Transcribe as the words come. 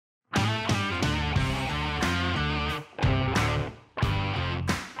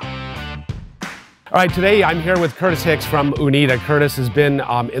All right, today I'm here with Curtis Hicks from Oneida. Curtis has been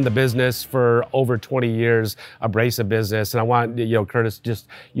in the business for over 20 years, abrasive business, and I want Curtis just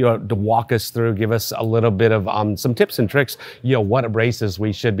to walk us through, give us a little bit of some tips and tricks, what abrasives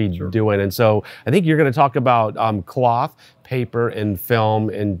we should be doing. And so I think you're going to talk about cloth, paper, and film,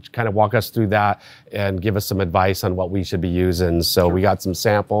 and kind of walk us through that and give us some advice on what we should be using. So we got some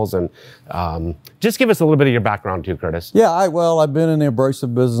samples, and just give us a little bit of your background too, Curtis. Yeah, I've been in the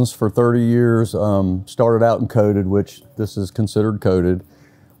abrasive business for 30 years. Started out in coated, which this is considered coated.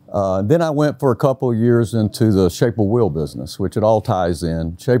 Then I went for a couple of years into the shapeable wheel business, which it all ties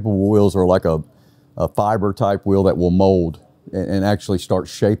in. Shapeable wheels are like a fiber type wheel that will mold and actually start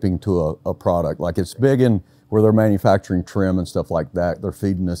shaping to a product. Like it's big in where they're manufacturing trim and stuff like that. They're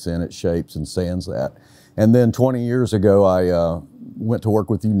feeding us in, it shapes and sands that. And then 20 years ago, I went to work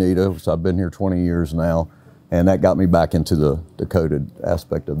with Oneida, so I've been here 20 years now, and that got me back into the coated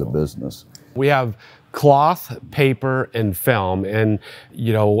aspect of the business. We have cloth, paper, and film, and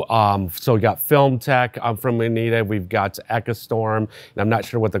so we got Film Tech from Oneida. We've got EchoStorm, and I'm not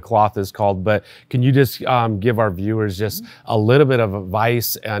sure what the cloth is called, but can you just give our viewers just a little bit of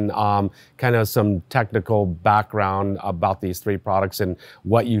advice and kind of some technical background about these three products and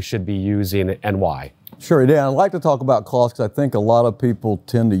what you should be using and why? Sure, yeah, I'd like to talk about cloth because I think a lot of people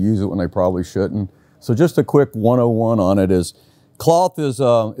tend to use it when they probably shouldn't. So just a quick 101 on it is, cloth is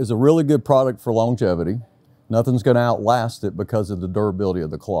a really good product for longevity. Nothing's going to outlast it because of the durability of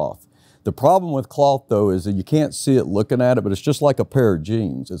the cloth. The problem with cloth, though, is that you can't see it looking at it, but it's just like a pair of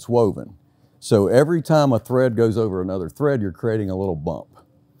jeans. It's woven. So every time a thread goes over another thread, you're creating a little bump.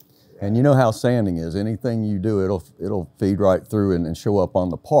 And you know how sanding is. Anything you do, it'll feed right through and show up on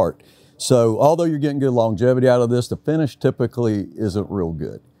the part. So although you're getting good longevity out of this, the finish typically isn't real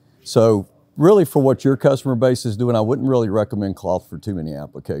good. So really, for what your customer base is doing, I wouldn't really recommend cloth for too many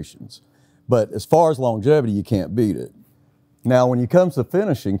applications. But as far as longevity, you can't beat it. Now, when it comes to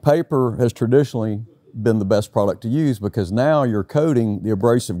finishing, paper has traditionally been the best product to use because now you're coating the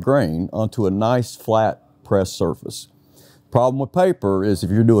abrasive grain onto a nice flat pressed surface. Problem with paper is if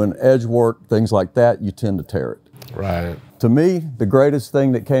you're doing edge work, things like that, you tend to tear it. Right. To me, the greatest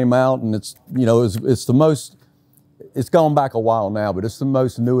thing that came out, and it's the most, it's gone back a while now, but it's the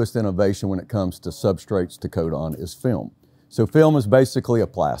most newest innovation when it comes to substrates to coat on is film. So film is basically a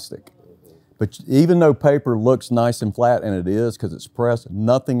plastic. But even though paper looks nice and flat, and it is because it's pressed,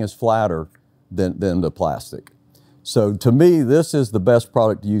 nothing is flatter than the plastic. So to me, this is the best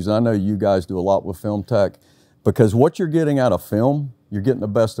product to use. And I know you guys do a lot with Film Tech because what you're getting out of film, you're getting the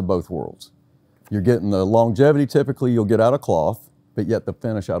best of both worlds. You're getting the longevity typically you'll get out of cloth, but yet the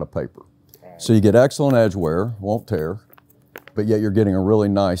finish out of paper. So you get excellent edge wear, won't tear, but yet you're getting a really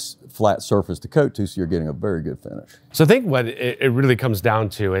nice flat surface to coat to, so you're getting a very good finish. So I think what it really comes down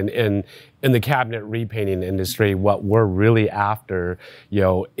to in the cabinet repainting industry, what we're really after,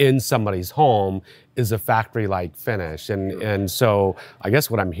 in somebody's home is a factory-like finish. And so I guess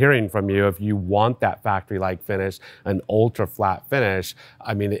what I'm hearing from you, if you want that factory-like finish, an ultra-flat finish,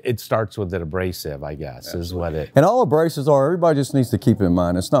 I mean, it starts with an abrasive, I guess. Absolutely. Is what it. And all abrasives are, everybody just needs to keep in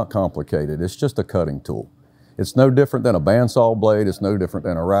mind, it's not complicated. It's just a cutting tool. It's no different than a bandsaw blade. It's no different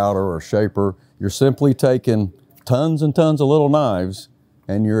than a router or a shaper. You're simply taking tons and tons of little knives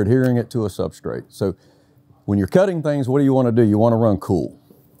and you're adhering it to a substrate. So when you're cutting things, what do you want to do? You want to run cool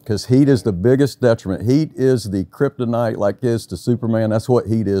because heat is the biggest detriment. Heat is the kryptonite like is to Superman. That's what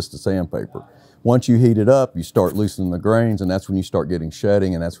heat is to sandpaper. Once you heat it up, you start loosening the grains, and that's when you start getting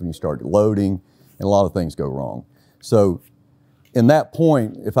shedding, and that's when you start loading, and a lot of things go wrong. So in that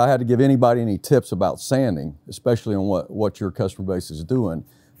point, if I had to give anybody any tips about sanding, especially on what your customer base is doing,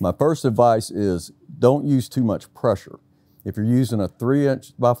 my first advice is don't use too much pressure. If you're using a 3"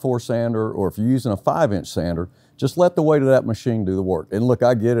 x 4" sander, or if you're using a 5" sander, just let the weight of that machine do the work. And look,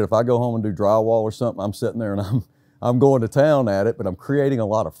 I get it. If I go home and do drywall or something, I'm sitting there and I'm going to town at it, but I'm creating a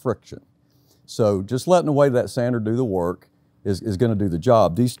lot of friction. So just letting the weight of that sander do the work is going to do the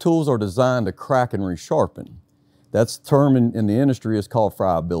job. These tools are designed to crack and resharpen. That's term in the industry is called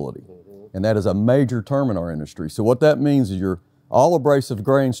friability. And that is a major term in our industry. So what that means is all abrasive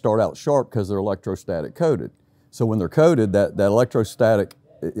grains start out sharp because they're electrostatic coated. So when they're coated, that electrostatic,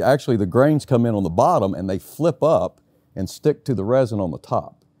 actually the grains come in on the bottom and they flip up and stick to the resin on the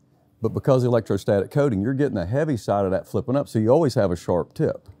top. But because of electrostatic coating, you're getting the heavy side of that flipping up, so you always have a sharp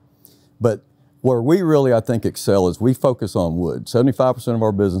tip. But where we really, I think, excel is we focus on wood. 75% of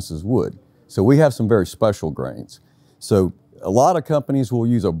our business is wood. So we have some very special grains. So a lot of companies will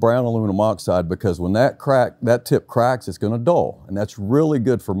use a brown aluminum oxide because when that tip cracks, it's going to dull. And that's really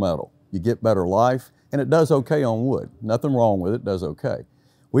good for metal. You get better life, and it does okay on wood. Nothing wrong with it, does okay.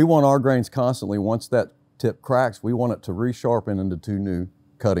 We want our grains constantly, once that tip cracks, we want it to resharpen into 2 new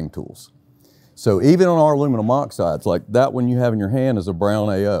cutting tools. So even on our aluminum oxides, like that one you have in your hand is a brown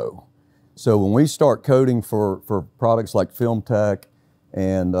AO. So when we start coating for products like Film Tech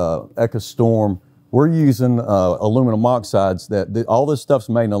and EcoStorm, we're using aluminum oxides that all this stuff's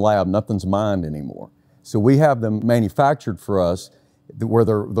made in the lab, nothing's mined anymore. So we have them manufactured for us where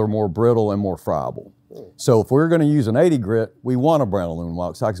they're more brittle and more friable. So if we're going to use an 80 grit, we want a brown aluminum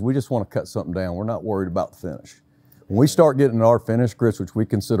oxide because we just want to cut something down. We're not worried about the finish. When we start getting our finished grits, which we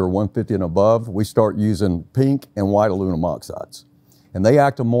consider 150 and above, we start using pink and white aluminum oxides. And they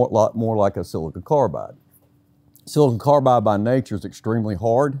act lot more like a silicon carbide. Silicon carbide by nature is extremely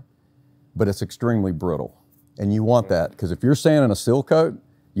hard, but it's extremely brittle. And you want that, because if you're sanding a seal coat,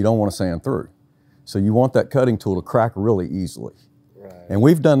 you don't want to sand through. So you want that cutting tool to crack really easily. Right. And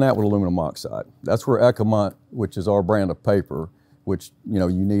we've done that with aluminum oxide. That's where Ecomont, which is our brand of paper, which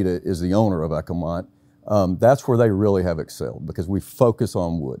Unita is the owner of Ecomont, that's where they really have excelled, because we focus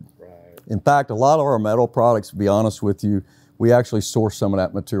on wood. Right. In fact, a lot of our metal products, to be honest with you, we actually source some of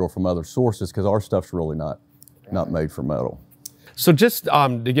that material from other sources because our stuff's really not made for metal. So just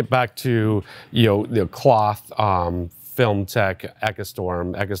to get back to the cloth, Film Tech,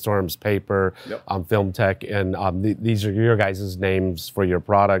 EcoStorm's paper, yep. Film Tech, and these are your guys' names for your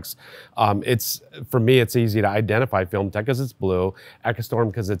products. For me, it's easy to identify Film Tech because it's blue,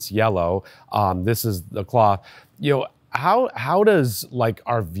 EcoStorm because it's yellow. This is the cloth. How does, like,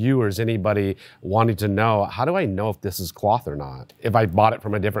 our viewers, anybody wanting to know, how do I know if this is cloth or not? If I bought it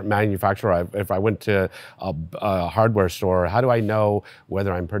from a different manufacturer, if I went to a hardware store, how do I know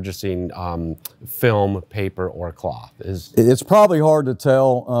whether I'm purchasing film, paper, or cloth? It's probably hard to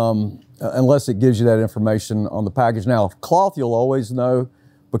tell unless it gives you that information on the package. Now, cloth you'll always know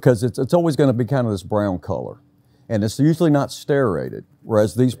because it's always going to be kind of this brown color. And it's usually not sterrated,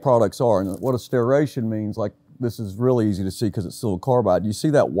 whereas these products are. And what a steration means, like, this is really easy to see because it's silicon carbide. You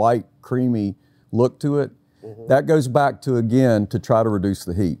see that white, creamy look to it? Mm-hmm. That goes back to, again, to try to reduce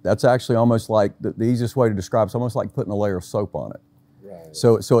the heat. That's actually almost like, the easiest way to describe it's almost like putting a layer of soap on it. Right.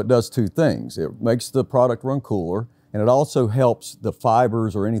 So it does 2 things. It makes the product run cooler, and it also helps the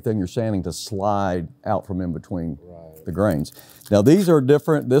fibers or anything you're sanding to slide out from in between the grains. Now these are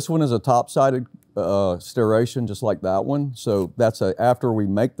different. This one is a top-sided steration, just like that one. So that's after we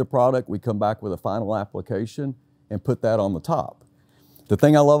make the product, we come back with a final application and put that on the top. The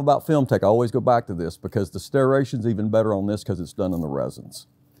thing I love about Film Tech, I always go back to this because the steration's even better on this because it's done in the resins.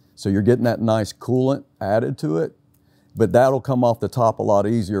 So you're getting that nice coolant added to it, but that'll come off the top a lot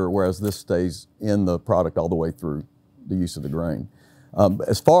easier, whereas this stays in the product all the way through the use of the grain.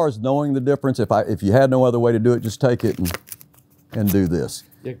 As far as knowing the difference, if you had no other way to do it, just take it and do this.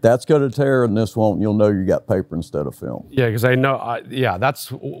 Yeah. That's going to tear and this won't. You'll know you got paper instead of film. Yeah, because I know, that's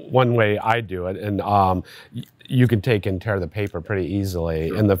one way I do it. And you can take and tear the paper pretty easily.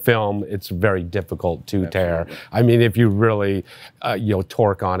 Sure. In the film, it's very difficult to tear. I mean, if you really,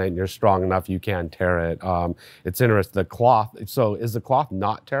 torque on it and you're strong enough, you can tear it. It's interesting. The cloth, so is the cloth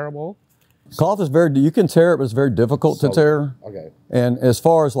not tearable? Cloth is you can tear it, but it's very difficult to tear. Okay. And as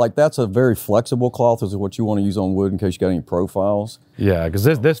far as that's a very flexible cloth, is what you want to use on wood in case you got any profiles. Yeah, because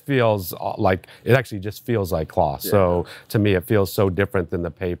this feels like, it actually just feels like cloth. Yeah. So to me, it feels so different than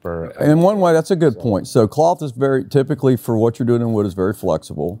the paper. And in one way, that's a good point. So cloth is typically for what you're doing in wood is very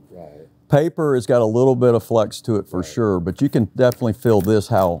flexible. Right. Paper has got a little bit of flex to it for sure, but you can definitely feel this,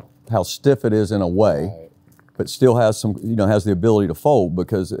 how stiff it is in a way. Right. But still has some, has the ability to fold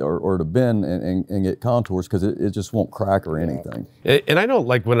because, or to bend and get contours because it just won't crack or anything. And I know,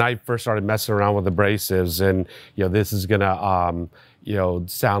 like, when I first started messing around with abrasives, and this is gonna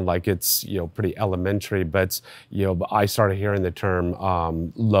sound like it's pretty elementary, but I started hearing the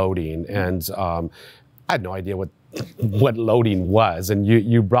term loading, and I had no idea what loading was, and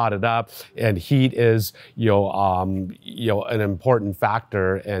you brought it up, and heat is an important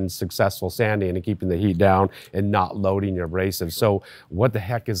factor in successful sanding and keeping the heat down and not loading your abrasive. So what the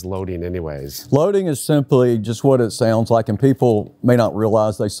heck is loading anyways? Loading is simply just what it sounds like, and people may not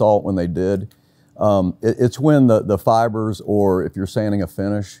realize they saw it when they did. It's when the fibers, or if you're sanding a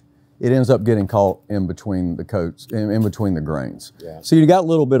finish, it ends up getting caught in between the coats, in between the grains. Yeah. So you got a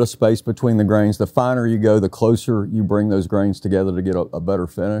little bit of space between the grains. The finer you go, the closer you bring those grains together to get a better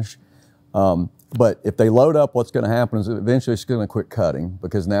finish. But if they load up, what's going to happen is eventually it's going to quit cutting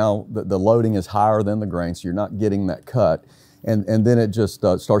because now the loading is higher than the grain, so you're not getting that cut. And then it just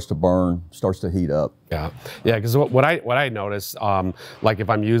starts to burn, starts to heat up. Yeah, because what I notice, like if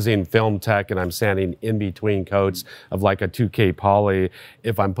I'm using Film Tech and I'm sanding in between coats of like a 2K poly,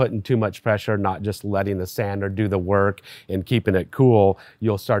 if I'm putting too much pressure, not just letting the sander do the work and keeping it cool,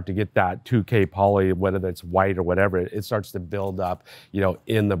 you'll start to get that 2K poly, whether it's white or whatever, it starts to build up,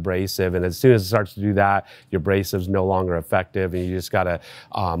 in the abrasive. And as soon as it starts to do that, your abrasive's no longer effective, and you just gotta,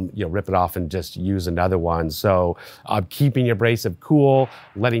 rip it off and just use another one. So keeping your abrasive cool,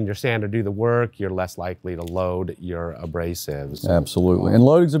 letting your sander do the work, you're less likely to load your abrasives. Absolutely, and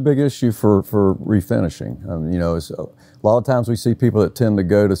loading's a big issue for refinishing. A lot of times we see people that tend to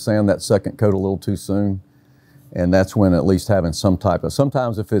go to sand that second coat a little too soon, and that's when at least having some type of,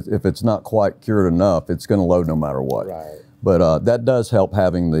 sometimes if it's not quite cured enough, it's going to load no matter what. Right. But that does help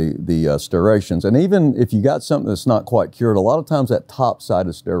having the sterrations, and even if you got something that's not quite cured, a lot of times that top side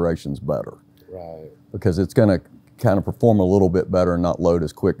of sterration's better. Right. Because it's going to kind of perform a little bit better and not load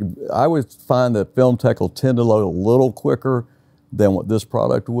as quick. I would find that Film Tech will tend to load a little quicker than what this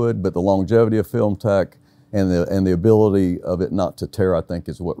product would, but the longevity of Film Tech and the ability of it not to tear, I think,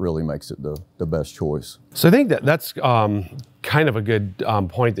 is what really makes it the best choice. So I think that's kind of a good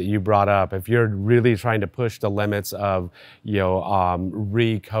point that you brought up. If you're really trying to push the limits of,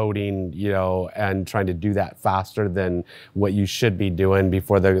 recoating, and trying to do that faster than what you should be doing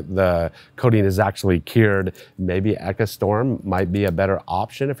before the coating is actually cured, maybe EcoStorm might be a better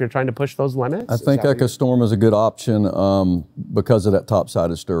option if you're trying to push those limits. I think EcoStorm is a good option because of that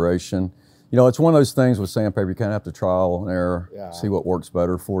top-sided sterration. It's one of those things with sandpaper, you kind of have to trial and error, see what works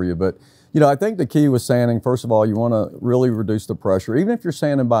better for you. But, I think the key with sanding, first of all, you want to really reduce the pressure. Even if you're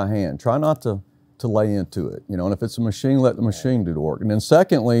sanding by hand, try not to lay into it. And if it's a machine, let the machine do the work. And then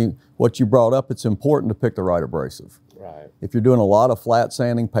secondly, what you brought up, it's important to pick the right abrasive. Right. If you're doing a lot of flat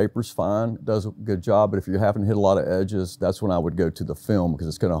sanding, paper's fine, it does a good job. But if you're having to hit a lot of edges, that's when I would go to the film, because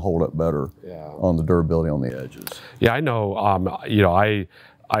it's going to hold up better on the durability on the edges. Yeah, I know,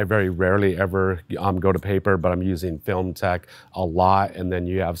 I very rarely ever go to paper, but I'm using Film Tech a lot. And then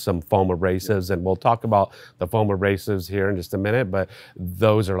you have some foam abrasives, and we'll talk about the foam abrasives here in just a minute, but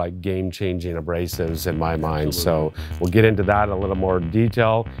those are like game-changing abrasives in my mind. So we'll get into that in a little more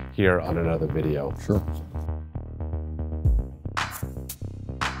detail here on another video. Sure.